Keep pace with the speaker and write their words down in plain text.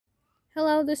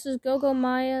Hello, this is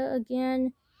GoGoMya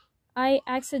again. I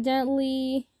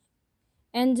accidentally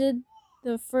ended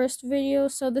the first video,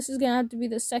 so this is gonna have to be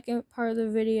the second part of the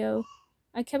video.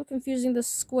 I kept confusing the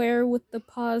square with the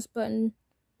pause button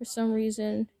for some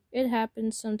reason. It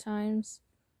happens sometimes.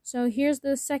 So here's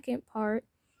the second part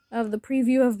of the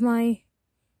preview of my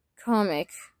comic.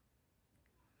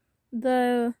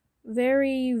 The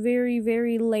very, very,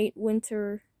 very late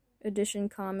winter edition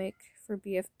comic for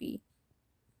BFB.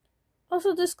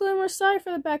 Also, disclaimer, sorry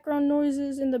for the background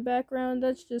noises in the background,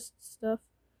 that's just stuff.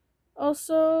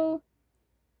 Also,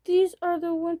 these are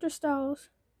the winter styles.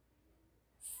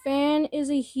 Fan is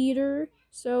a heater,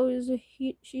 so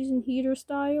she's in heater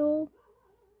style.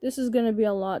 This is gonna be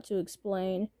a lot to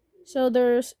explain. So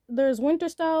there's winter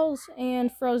styles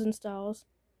and frozen styles.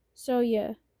 So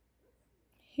yeah.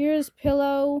 Here's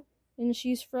Pillow, and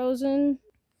she's frozen.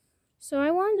 So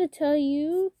I wanted to tell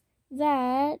you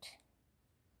that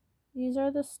these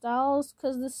are the styles,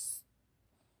 because this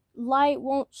light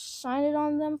won't shine it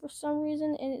on them for some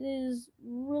reason, and it is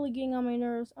really getting on my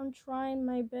nerves. I'm trying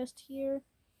my best here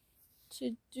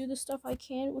to do the stuff I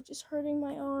can, which is hurting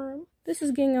my arm. This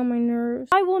is getting on my nerves.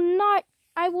 I will not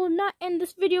end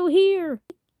this video here.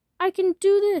 I can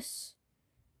do this.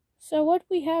 So what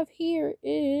we have here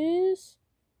is,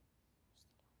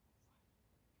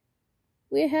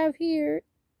 if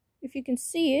you can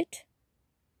see it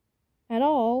at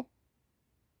all,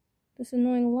 this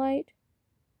annoying light.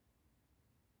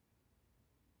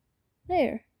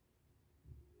 There.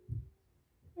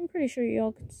 I'm pretty sure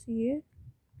y'all can see it.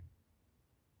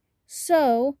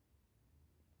 So,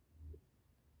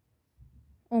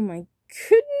 oh my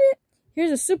goodness. Here's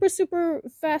a super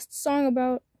fast song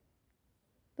about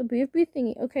the BFB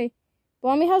thingy. Okay,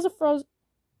 Bommy has a frozen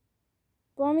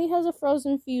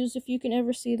fuse, if you can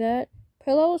ever see that.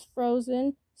 Pillow is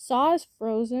frozen. Saw is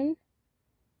frozen.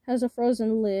 Has a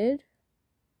frozen lid.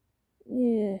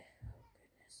 Yeah.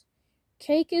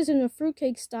 Cake is in a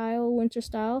fruitcake style, winter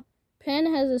style. Pen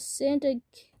has a Santa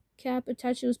cap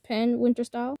attached to his pen, winter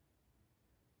style.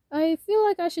 I feel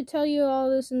like I should tell you all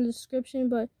this in the description,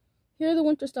 but here are the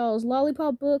winter styles.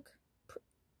 Lollipop book,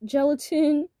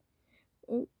 gelatin,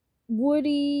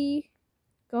 Woody,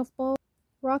 golf ball,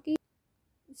 Rocky,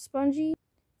 spongy.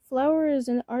 Flower is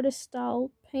an artist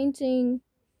style, painting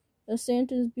a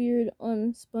Santa's beard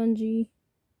on spongy.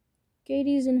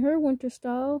 Katie's in her winter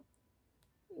style.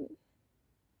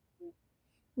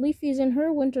 Leafy's in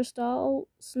her winter style.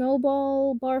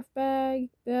 Snowball, barf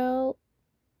bag, Belle?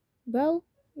 Yeah.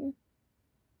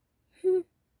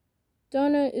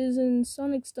 Donna is in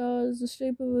Sonic style, is the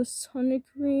shape of a Sonic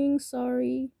ring.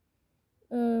 Sorry.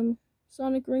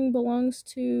 Sonic ring belongs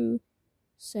to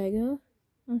Sega.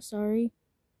 I'm sorry.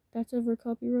 That's over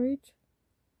copyright.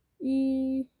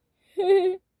 Tree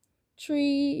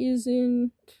is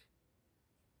in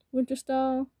winter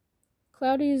style.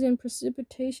 Cloudy is in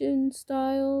precipitation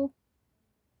style.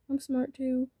 I'm smart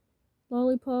too.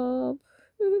 Lollipop.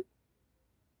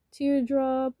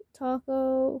 Teardrop.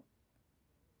 Taco.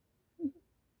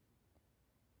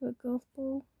 A golf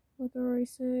ball, like I already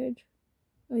said.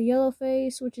 A yellow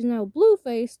face, which is now blue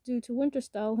face due to winter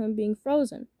style, him being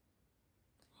frozen.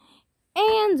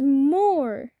 And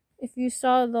more! If you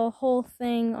saw the whole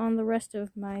thing on the rest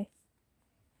of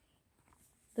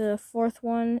the fourth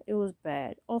one, it was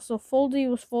bad. Also, Foldy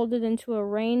was folded into a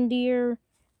reindeer.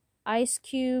 Ice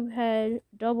Cube had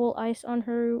double ice on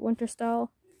her winter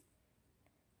style.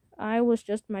 I was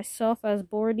just myself as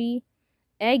Bordy.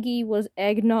 Eggy was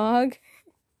eggnog.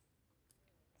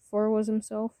 Four was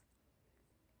himself.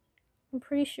 I'm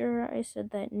pretty sure I said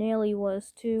that Nelly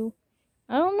was too.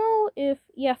 I don't know if...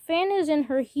 Yeah, Fan is in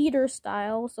her heater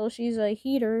style, so she's a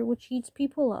heater, which heats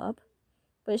people up.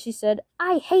 But she said,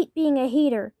 I hate being a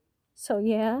heater. So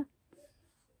yeah.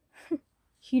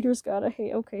 Heater's gotta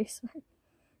hate. Okay, sorry.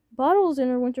 Bottle's in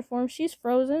her winter form. She's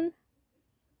frozen.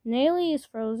 Nelly is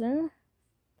frozen.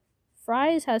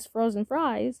 Fries has frozen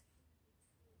fries.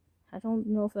 I don't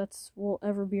know if that's will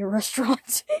ever be a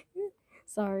restaurant.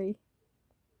 Sorry.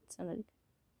 It sounded...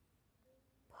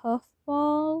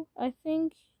 Puffball, I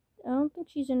don't think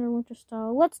she's in her winter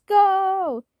style. Let's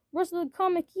go! Rest of the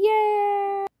comic,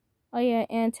 yeah! Oh yeah,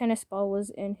 and Tennis Ball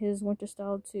was in his winter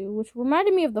style too, which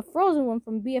reminded me of the frozen one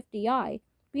from BFDI.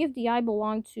 BFDI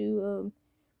belonged to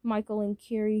Michael and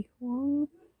Carrie Wong.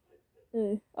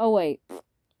 Oh wait,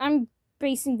 I'm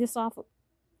basing this off of...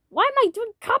 Why am I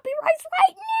doing copyrights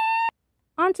right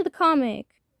now? On to the comic.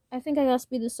 I think I gotta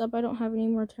speed this up. I don't have any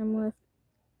more time left.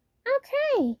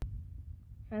 Okay.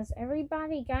 Has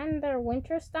everybody gotten their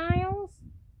winter styles?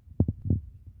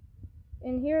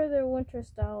 And here are their winter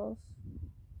styles.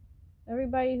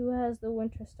 Everybody who has the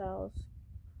winter styles,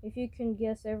 if you can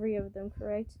guess every of them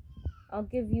correct, I'll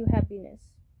give you happiness.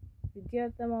 If you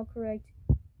get them all correct,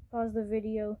 pause the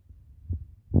video.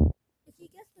 If you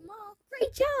guess them all,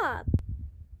 great job!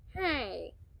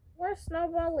 Hey, where's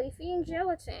Snowball, Leafy, and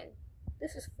Gelatin?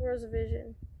 This is Forza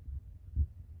Vision.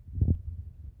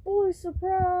 Boy,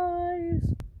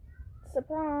 surprise!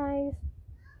 Surprise!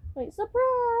 Wait,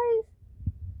 surprise!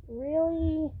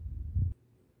 Really?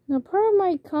 Now part of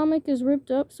my comic is ripped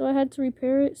up, so I had to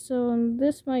repair it, so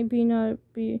this might not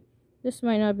be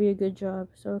a good job,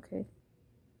 so okay.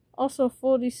 Also,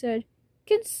 Foldy said,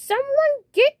 "Can someone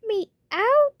get me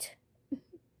out?"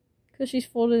 Because she's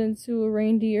folded into a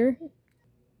reindeer.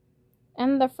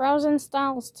 And the Frozen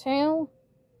Styles too.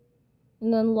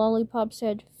 And then Lollipop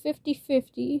said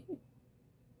 50-50.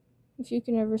 If you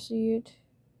can ever see it.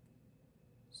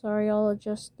 Sorry, I'll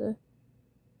adjust the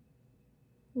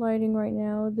lighting right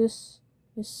now. This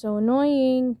is so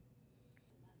annoying.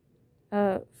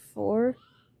 4.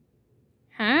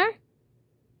 Huh?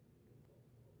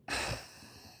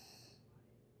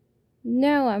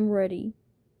 Now I'm ready.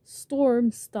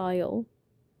 Storm style.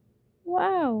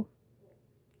 Wow.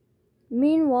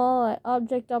 Meanwhile, at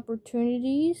Object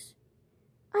Opportunities.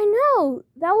 I know!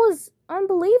 That was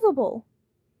unbelievable.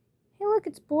 Hey look,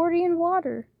 it's Bordy in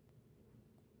water.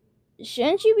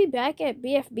 Shouldn't you be back at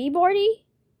BFB, Bordy?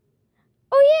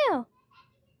 Oh yeah!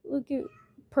 Look at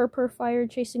Purr Fire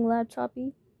chasing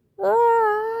Laptopy.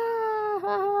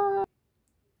 Ah!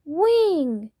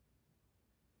 Wing!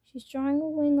 She's drawing a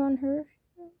wing on her.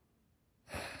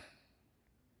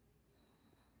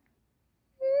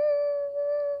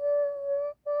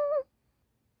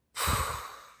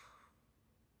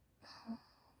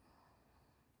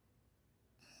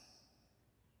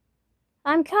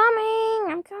 I'm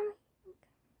coming!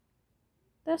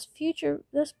 That's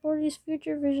Bordy's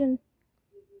future vision.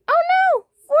 Oh no!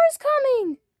 4 is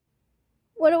coming!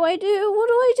 What do I do?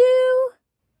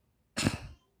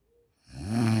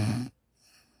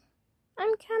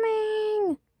 I'm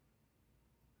coming!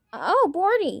 Oh,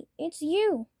 Bordy, it's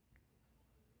you.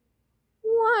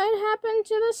 What happened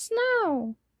to the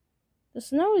snow? The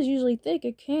snow is usually thick,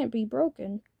 it can't be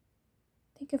broken.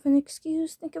 Think of an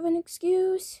excuse.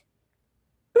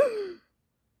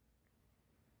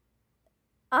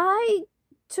 I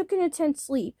took an intense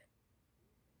sleep.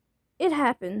 It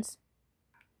happens.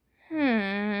 Okay,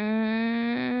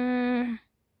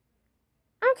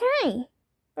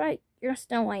 but you're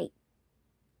still late.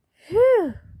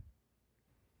 Phew.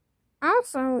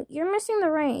 Also, you're missing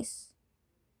the race.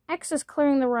 X is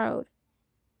clearing the road.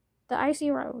 The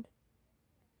icy road.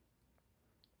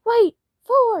 Wait,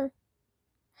 4!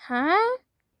 Huh?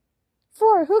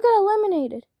 4, who got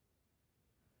eliminated?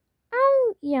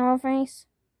 Oh, Yellowface.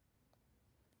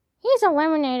 He's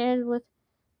eliminated with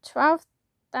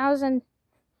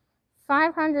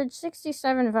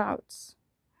 12,567 votes.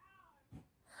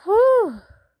 Whew.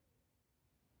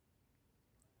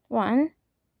 1,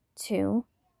 2,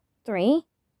 3,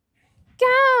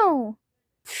 go!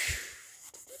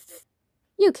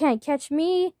 You can't catch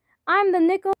me. I'm the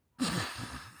nickel.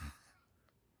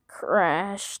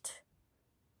 Crashed.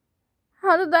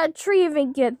 How did that tree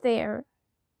even get there?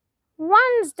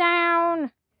 1's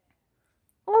down.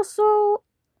 Also,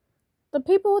 the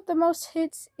people with the most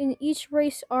hits in each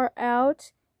race are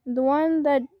out. The one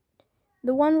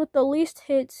with the least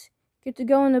hits get to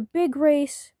go in a big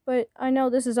race, but I know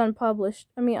this is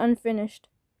unfinished.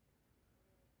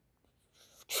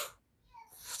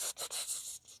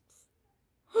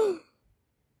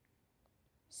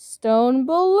 Stone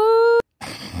balloon.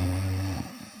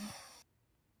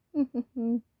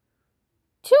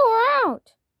 2 are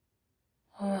out.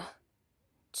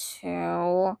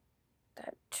 2.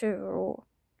 That 2.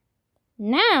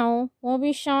 Now we'll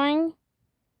be showing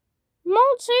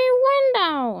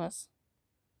multi-windows.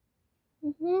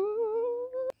 And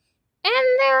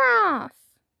they're off.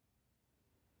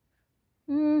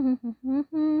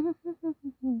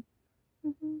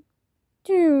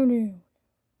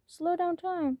 Slow down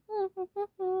time.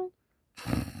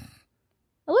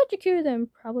 Electrocute them.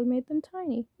 Probably made them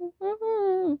tiny.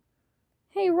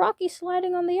 Hey, Rocky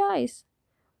sliding on the ice.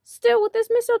 Still with this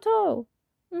mistletoe.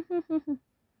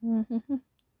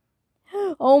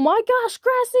 Oh my gosh,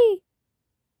 Grassy!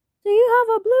 Do you have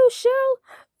a blue shell?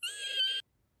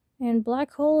 And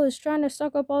Black Hole is trying to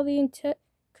suck up all the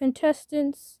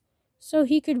contestants so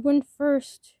he could win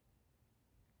first.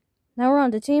 Now we're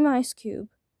on to Team Ice Cube.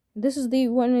 This is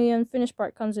when the unfinished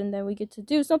part comes in, then we get to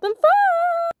do something fun!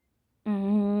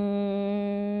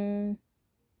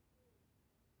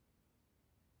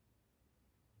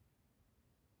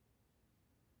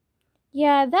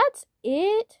 Yeah, that's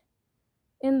it.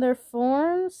 in their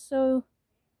forms, so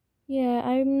yeah,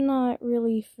 I'm not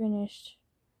really finished.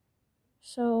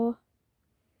 So,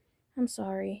 I'm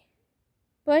sorry.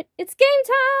 But it's game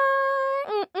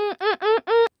time!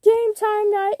 Game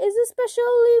time night is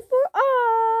especially for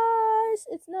us!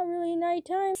 It's not really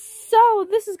nighttime. So,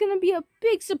 this is gonna be a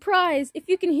big surprise. If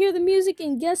you can hear the music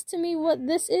and guess to me what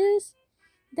this is,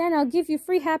 then I'll give you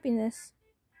free happiness.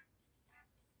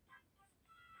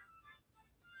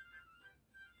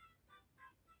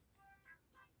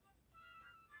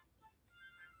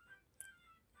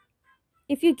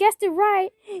 If you guessed it right,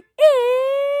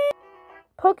 it's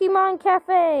Pokemon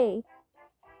Cafe.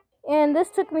 And this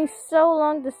took me so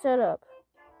long to set up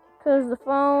because the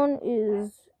phone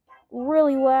is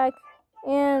really whack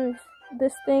and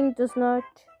this thing doesn't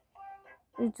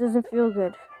feel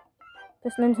good.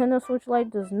 This Nintendo Switch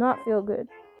Lite does not feel good.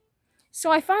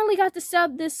 So I finally got to set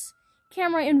up this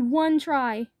camera in one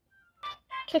try.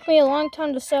 Took me a long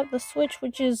time to set up the Switch,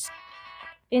 which is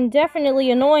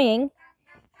indefinitely annoying.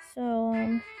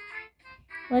 So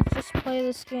let's just play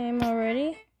this game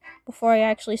already before I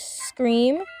actually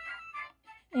scream.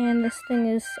 And this thing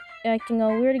is acting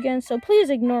all weird again, so please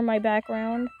ignore my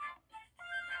background.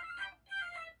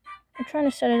 I'm trying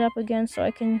to set it up again so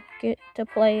I can get to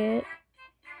play it.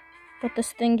 But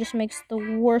this thing just makes the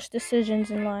worst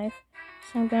decisions in life.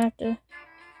 So I'm gonna have to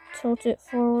tilt it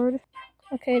forward.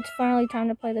 Okay, it's finally time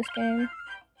to play this game.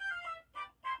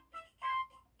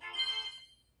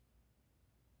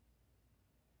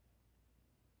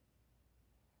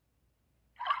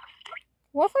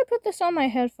 What if I put this on my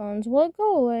headphones? Will it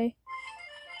go away?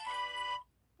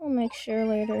 I'll make sure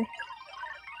later.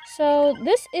 So,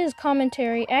 this is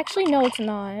commentary. Actually, no, it's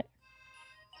not.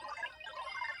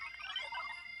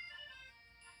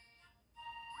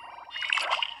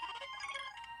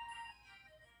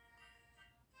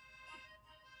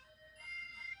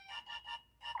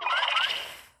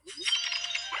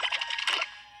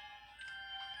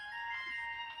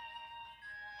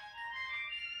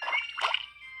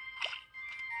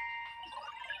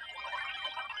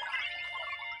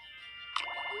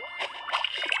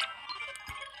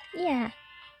 Yeah.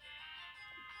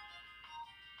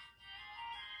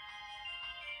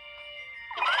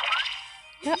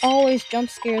 That always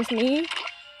jump scares me.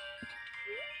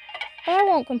 But I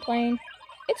won't complain.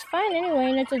 It's fine anyway,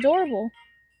 and it's adorable.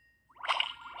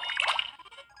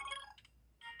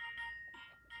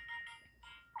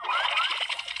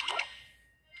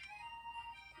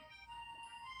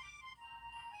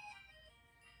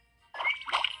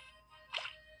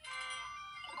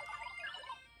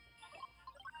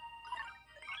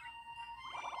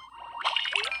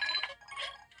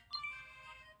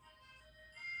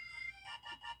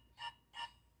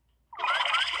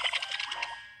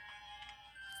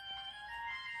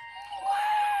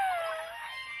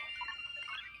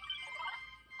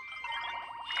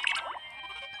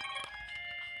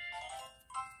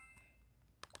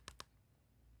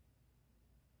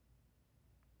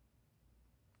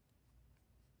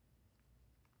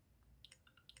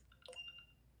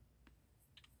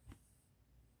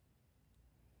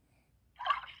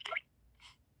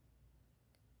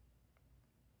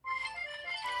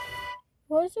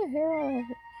 Why is her hair all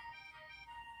over?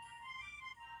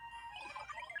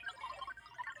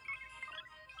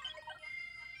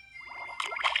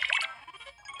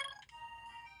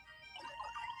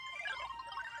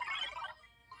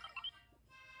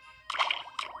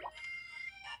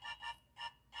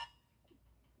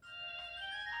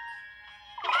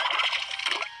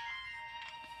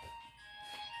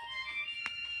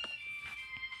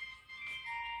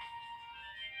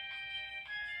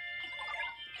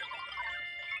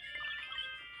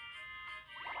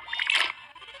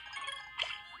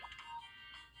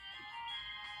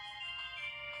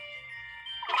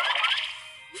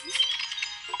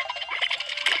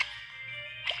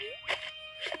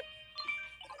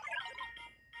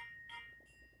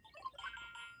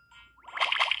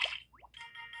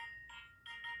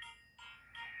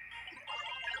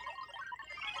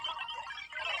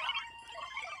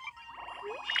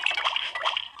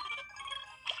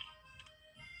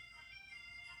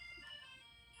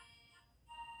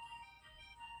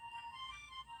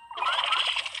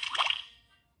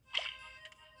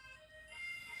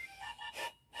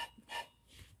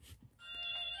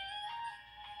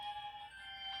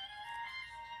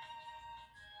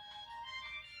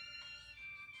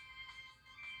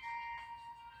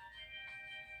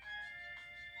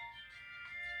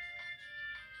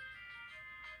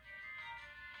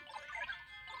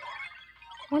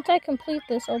 Once I complete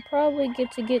this, I'll probably get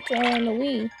to on the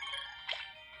Wii.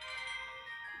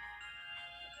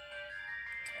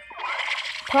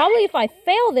 Probably if I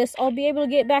fail this, I'll be able to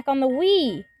get back on the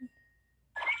Wii.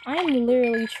 I'm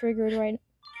literally triggered right now.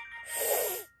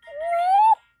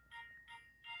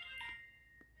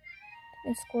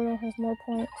 And Squirtle has more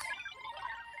points.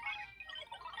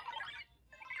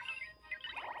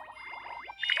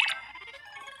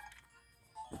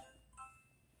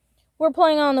 We're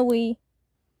playing on the Wii.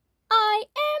 I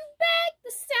am back!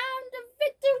 The sound of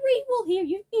victory will hear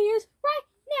your ears right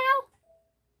now.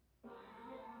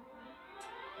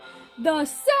 The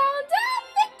sound of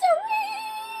victory!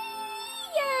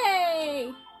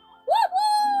 Yay!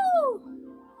 Woo-woo!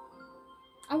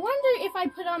 I wonder if I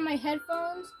put on my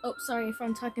headphones. Oh, sorry if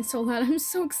I'm talking so loud. I'm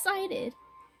so excited.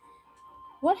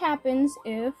 What happens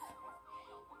if...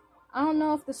 I don't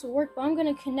know if this will work, but I'm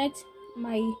going to connect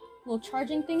my little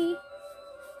charging thingy.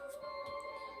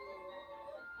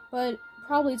 But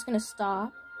probably it's going to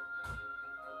stop.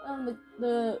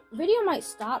 The video might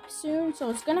stop soon,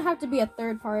 so it's going to have to be a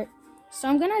third part. So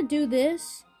I'm going to do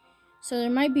this. So there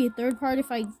might be a third part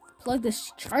if I plug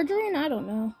this charger in. I don't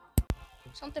know.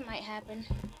 Something might happen.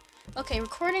 Okay,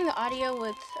 recording the audio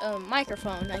with a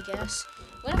microphone, I guess.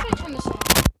 What if I turn this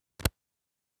on?